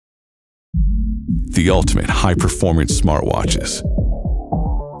The ultimate high-performance smartwatches.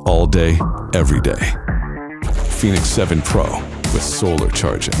 All day, every day. fēnix 7 Pro with solar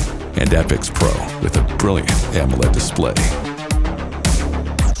charging and epix Pro with a brilliant AMOLED display.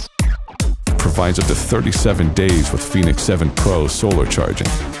 Provides up to 37 days with fēnix 7 Pro solar charging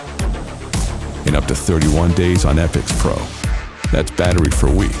and up to 31 days on epix Pro. That's battery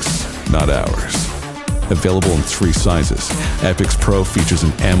for weeks, not hours. Available in 3 sizes, epix Pro features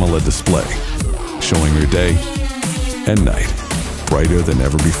an AMOLED display, showing your day and night brighter than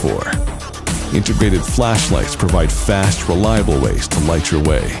ever before. Integrated flashlights provide fast, reliable ways to light your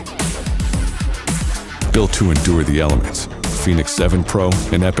way. Built to endure the elements, fēnix 7 Pro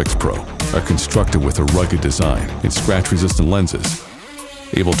and epix Pro are constructed with a rugged design and scratch-resistant lenses,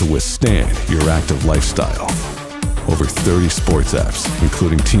 able to withstand your active lifestyle. Over 30 sports apps,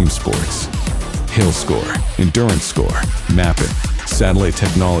 including team sports, hill score, endurance score, mapping, satellite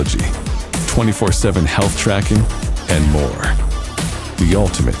technology, 24/7 health tracking, and more. The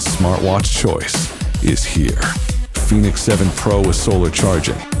ultimate smartwatch choice is here. fēnix 7 Pro with solar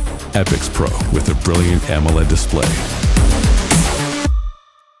charging, epix Pro with a brilliant AMOLED display,